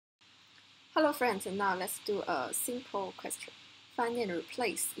Hello friends, and now let's do a simple question. Find and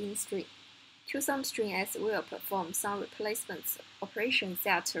replace in string. To some string S will perform some replacement operations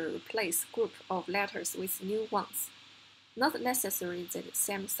that replace group of letters with new ones, not necessarily the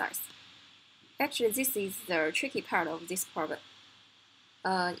same size. Actually, this is the tricky part of this problem.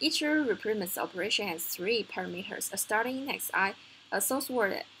 Each replacement operation has three parameters: a starting index I, a source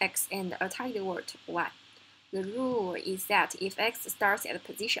word x, and a target word y. The rule is that if x starts at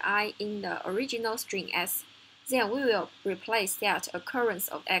position I in the original string S, then we will replace that occurrence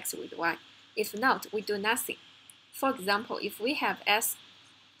of x with y. If not, we do nothing. For example, if we have S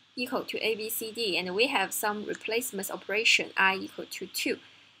equal to A, B, C, D, and we have some replacement operation I equal to 2,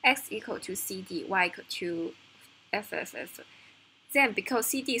 x equal to CD, y equal to FFF, then because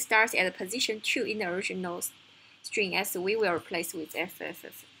CD starts at position 2 in the original string S, we will replace with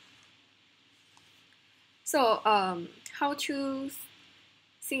FFF. So, how to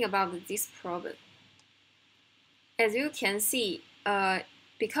think about this problem? As you can see,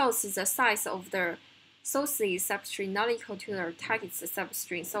 because the size of the sources substring not equal to the target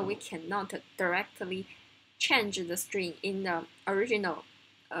substring, so we cannot directly change the string in the original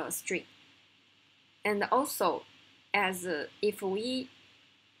string. And also, as if we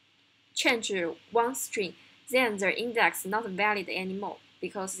change one string, then the index not valid anymore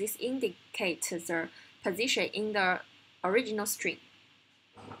because this indicates the position in the original string.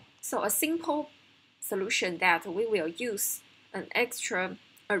 So a simple solution that we will use an extra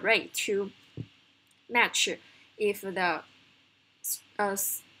array to match if the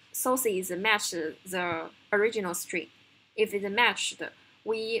sources match the original string. If it matched,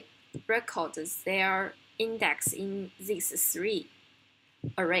 we record their index in these three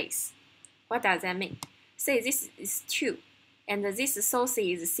arrays. What does that mean? Say this is 2, and this source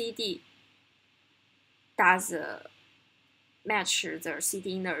is CD. Does match the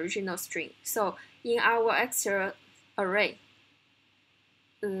CD in the original string. So in our extra array,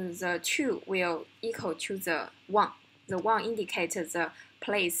 the 2 will equal to the 1. The 1 indicates the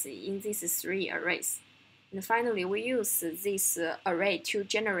place in these three arrays. And finally, we use this array to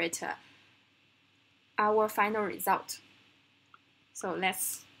generate our final result. So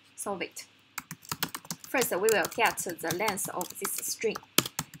let's solve it. First, we will get the length of this string,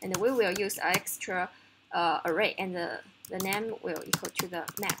 and we will use an extra array, and the name will equal to the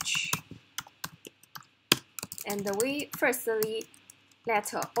match. And we firstly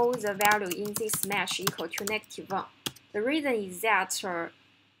let all the value in this match equal to -1. The reason is that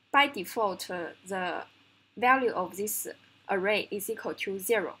by default the value of this array is equal to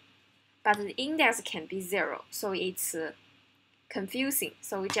 0, but the index can be 0, so it's confusing.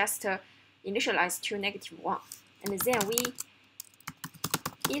 So we just initialize to -1, and then we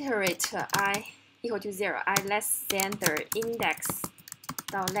iterate I equal to 0, I less than the index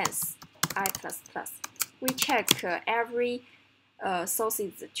dot length I plus plus. We check every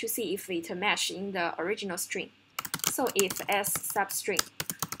sources to see if it matches in the original string. So if S substring,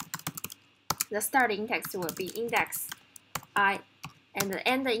 the start index will be index I, and the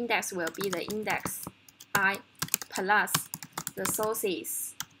end index will be the index I plus the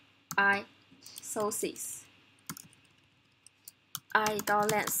sources I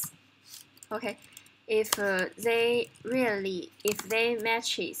dot length. Okay, if they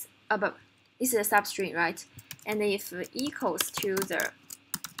matches above, this is a substring, right? And if equals to the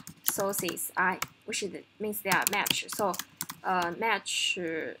sources I, which means they are matched. So match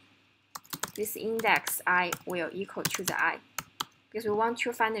this index I will equal to the I, because we want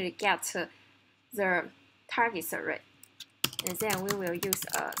to finally get the target array. And then we will use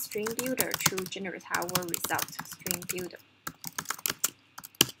a string builder to generate our result. String builder.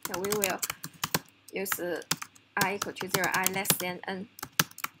 So we will use I equal to 0, I less than n,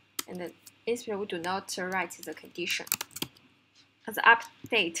 and instead we do not write the condition. As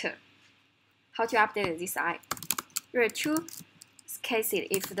update, how to update this I? There are two cases.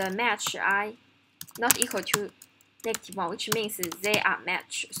 If the match I not equal to -1, which means they are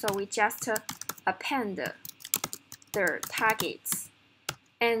matched, so we just append the targets,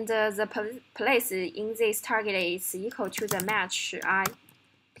 and the place in this target is equal to the match I,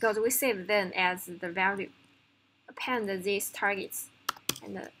 because we save them as the value. Append these targets,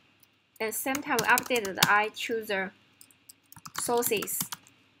 and at the same time we update the I to the sources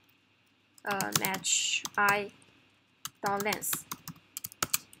match I dot length.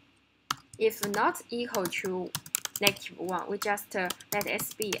 If not equal to -1, we just let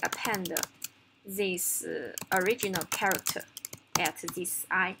SB append this original character at this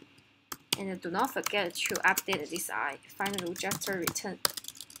I, and do not forget to update this I. Finally, we just return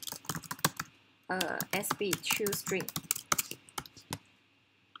SB to string.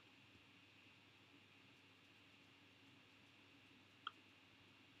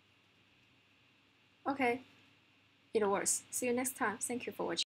 Okay, it works. See you next time. Thank you for watching.